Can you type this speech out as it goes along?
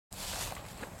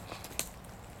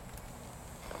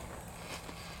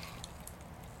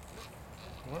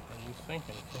What are you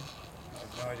thinking? I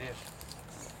have no idea.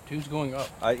 2's going up.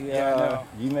 Yeah, no.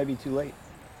 You may be too late.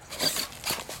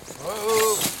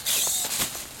 Whoa!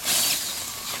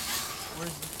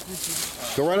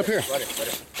 Go right up here. Right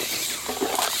here.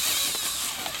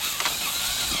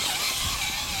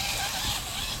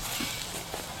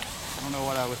 I don't know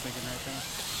what I was thinking right there.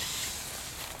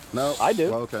 No, I do.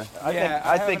 Well, okay.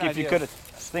 I think if you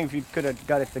could have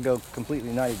got it to go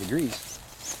completely 90 degrees.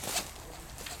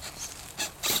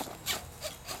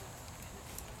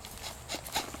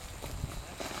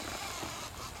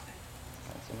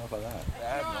 That's enough of that.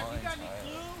 Bad lines.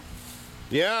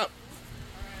 Yeah.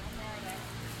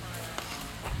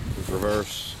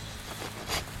 Reverse.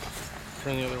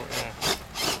 Turn the other way. Yeah.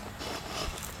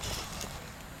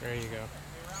 There you go.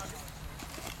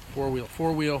 4-wheel.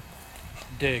 4-wheel.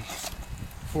 Dig.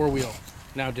 4-wheel.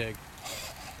 Now dig.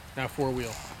 Now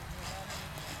 4-wheel.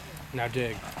 Now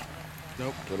dig.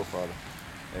 Nope. A little farther.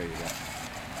 There you go.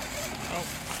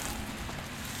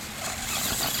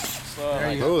 Oh.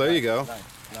 There you go. Oh, there you go.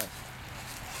 Nice.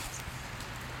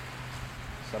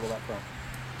 Settle that front.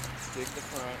 Dig the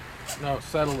front. No,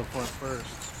 settle the front first.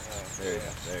 There you go.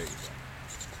 There you go.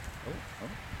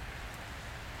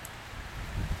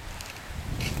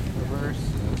 Reverse.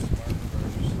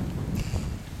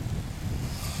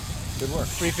 Good work.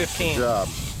 315. Good job.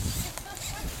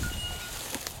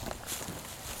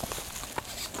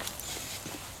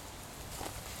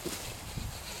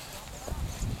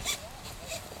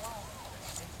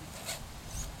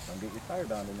 Don't get your tire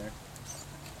bound in there.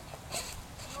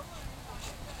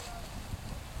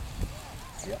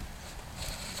 Yep.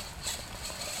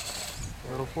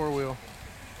 Little 4-wheel.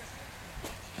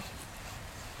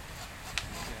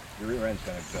 Your rear end's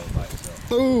gonna go by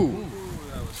itself. Ooh. Ooh,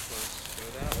 that was close. Go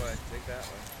that way. Dig that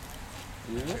way.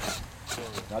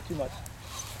 Not too much.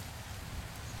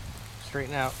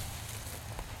 Straighten out.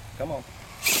 Come on.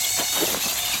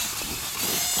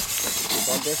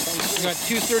 You got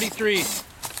 233.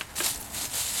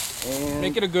 And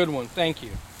Make it a good one. Thank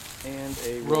you. and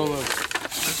a Roll over.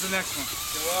 Where's the next one?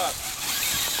 Go up.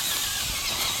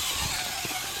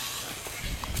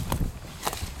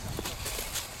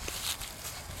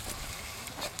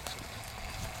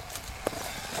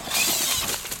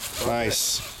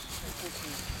 Nice.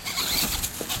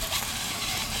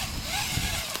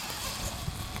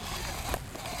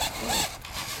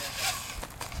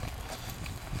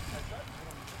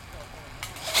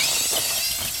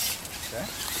 Okay.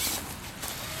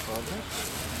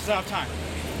 Stop time.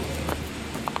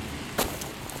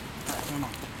 Come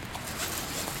on.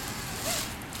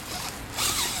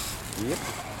 Yep.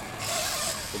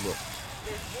 Good look.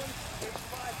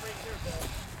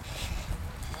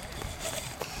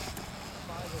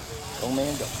 Oh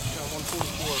man, go.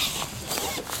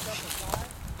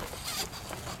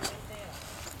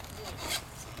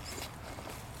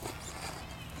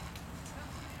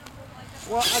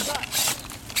 Well, I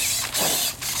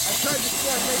tried to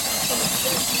start making some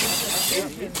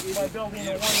mistakes by building a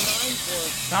 1.9 for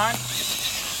time.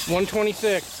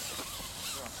 126.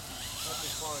 That's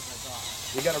as far as I got.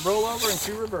 You got a rollover and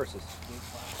 2 reverses.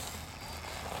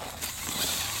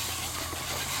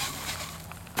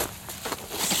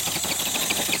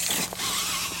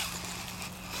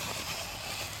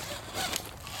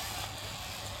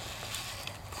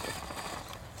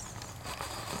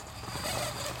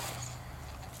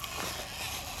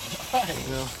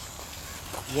 No.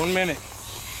 1 minute.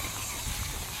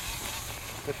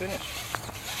 To finish.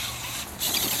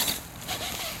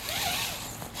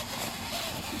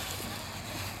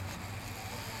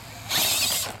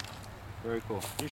 Very cool.